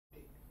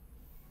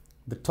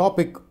The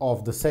topic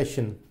of the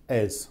session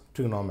is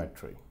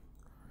trigonometry.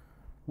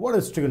 What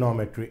is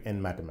trigonometry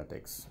in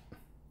mathematics?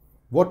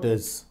 What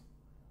is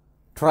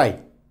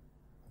trigonometry?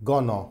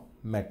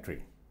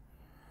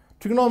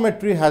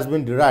 Trigonometry has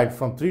been derived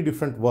from three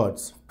different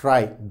words: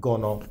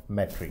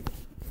 trigonometry.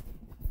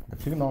 The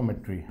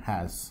trigonometry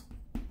has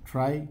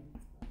trigonometry.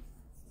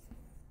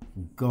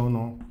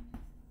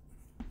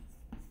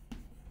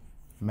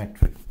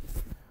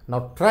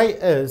 Now, tri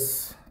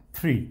is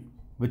 3,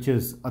 which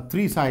is a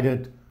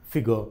three-sided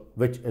figure,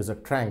 which is a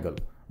triangle.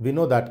 We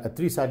know that a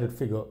three-sided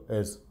figure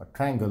is a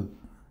triangle,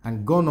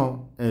 and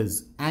gono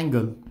is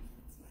angle,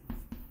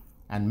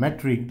 and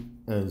metry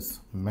is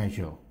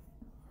measure.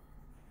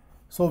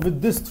 So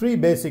with these three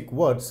basic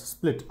words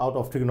split out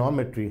of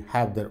trigonometry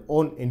have their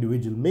own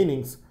individual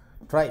meanings.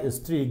 Tri is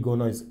 3,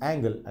 gono is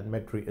angle, and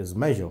metry is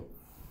measure.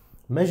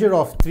 Measure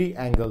of three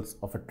angles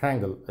of a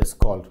triangle is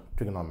called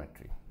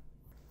trigonometry.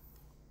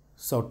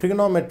 So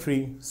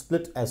trigonometry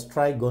split as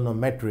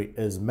trigonometry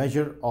is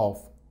measure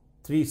of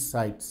three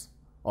sides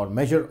or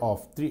measure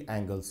of three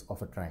angles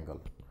of a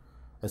triangle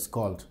is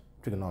called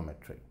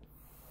trigonometry.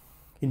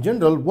 In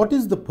general, what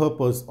is the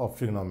purpose of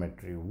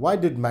trigonometry? Why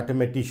did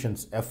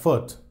mathematicians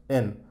effort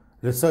in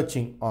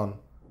researching on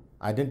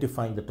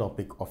identifying the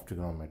topic of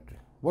trigonometry?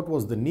 What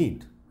was the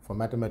need for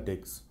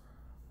mathematics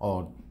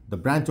or the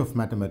branch of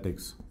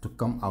mathematics to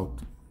come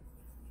out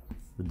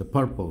with the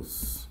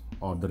purpose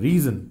or the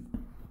reason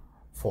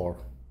for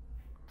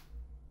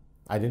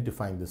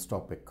identifying this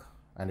topic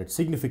and its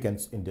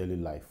significance in daily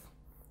life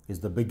is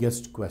the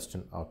biggest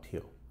question out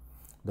here.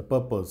 The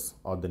purpose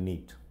or the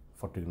need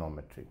for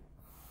trigonometry.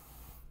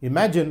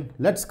 Imagine,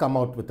 let's come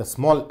out with a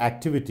small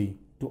activity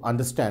to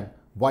understand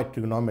why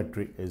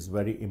trigonometry is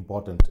very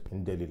important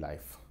in daily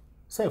life.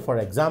 Say, for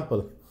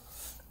example,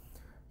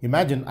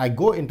 imagine I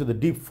go into the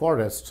deep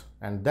forest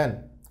and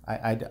then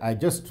I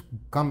just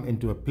come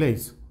into a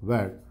place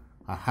where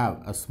I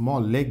have a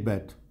small lake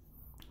bed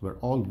where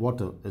all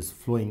water is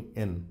flowing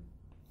in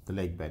the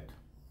lake bed.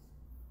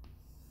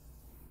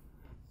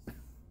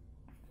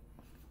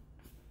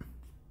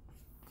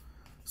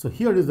 So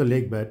here is the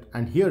lake bed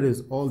and here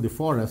is all the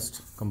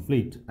forest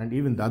complete, and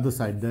even the other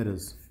side there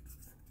is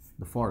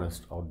the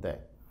forest out there.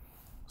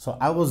 So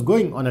I was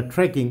going on a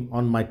trekking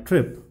on my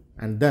trip,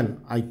 and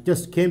then I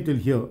just came till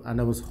here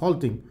and I was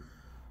halting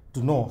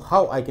to know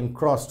how I can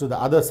cross to the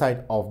other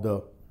side of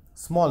the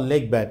small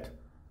lake bed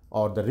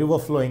or the river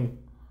flowing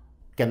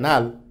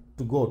canal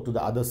to go to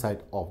the other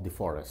side of the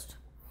forest.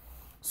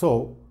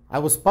 So I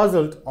was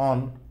puzzled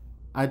on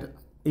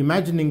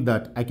imagining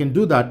that I can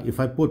do that if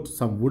I put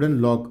some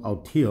wooden log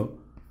out here,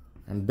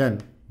 and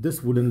then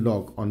this wooden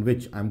log on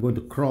which I'm going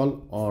to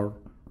crawl or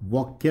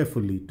walk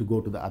carefully to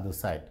go to the other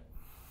side.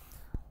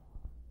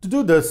 To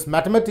do this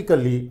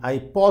mathematically, I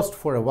paused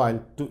for a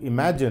while to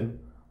imagine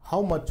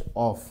how much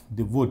of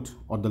the wood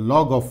or the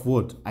log of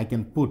wood I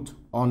can put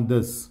on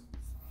this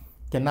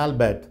canal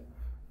bed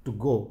to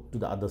go to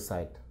the other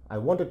side. I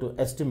wanted to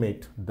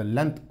estimate the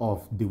length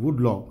of the wood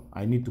log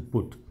I need to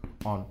put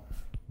on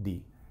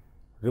the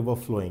river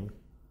flowing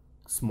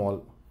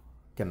small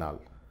canal.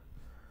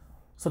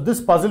 So this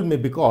puzzled me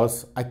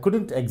because I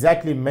couldn't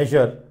exactly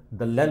measure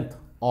the length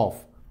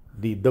of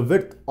the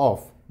width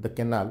of the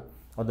canal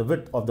or the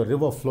width of the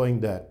river flowing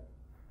there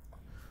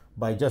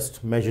by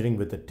just measuring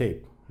with a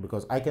tape,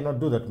 because I cannot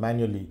do that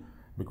manually,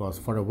 because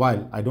for a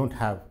while I don't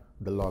have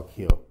the log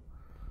here.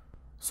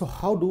 So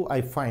how do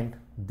I find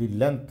the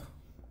length,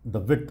 the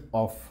width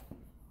of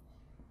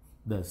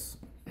this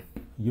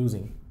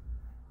using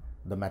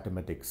the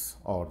mathematics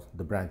or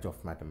the branch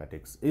of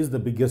mathematics is the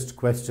biggest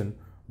question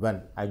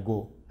when I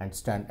go and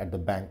stand at the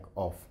bank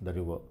of the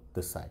river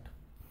this side.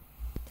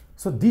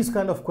 So these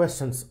kind of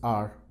questions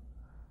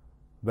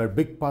were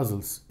big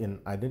puzzles in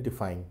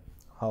identifying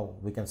how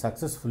we can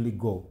successfully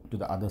go to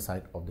the other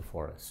side of the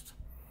forest.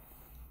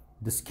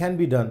 This can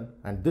be done,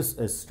 and this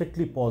is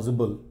strictly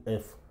possible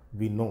if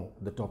we know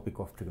the topic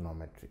of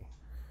trigonometry.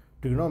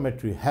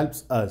 Trigonometry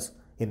helps us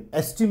in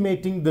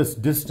estimating this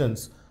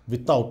distance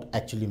without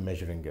actually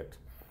measuring it.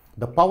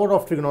 The power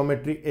of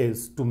trigonometry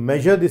is to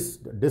measure these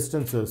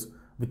distances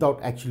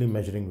without actually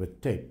measuring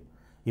with tape.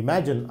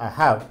 Imagine I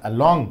have a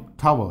long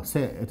tower,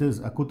 say it is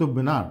a Qutub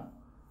Minar.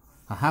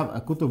 I have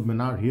a Qutub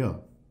Minar here,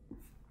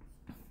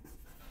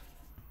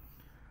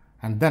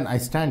 and then I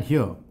stand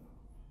here.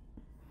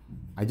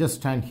 I just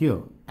stand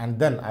here, and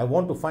then I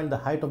want to find the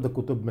height of the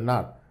Qutub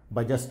Minar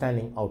by just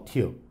standing out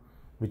here,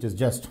 which is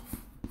just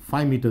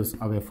 5 meters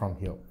away from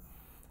here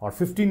or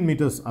 15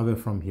 meters away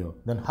from here.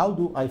 Then how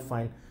do I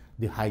find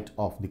the height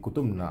of the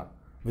Qutub Minar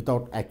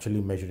without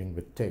actually measuring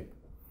with tape?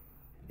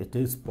 It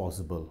is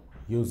possible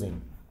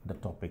using the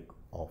topic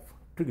of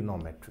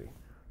trigonometry.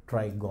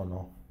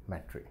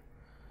 Trigonometry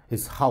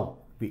is how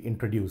we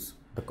introduce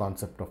the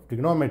concept of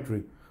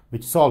trigonometry,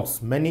 which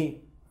solves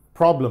many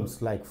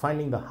problems like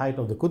finding the height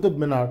of the Qutub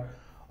Minar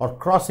or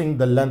crossing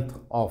the length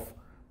of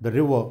the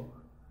river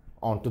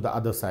onto the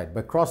other side,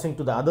 by crossing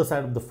to the other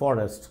side of the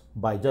forest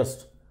by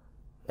just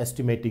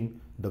estimating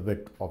the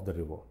width of the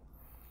river.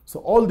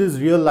 So all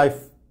these real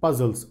life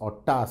puzzles or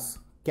tasks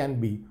can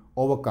be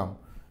overcome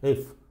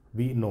if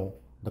we know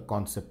the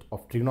concept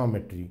of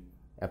trigonometry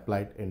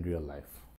applied in real life.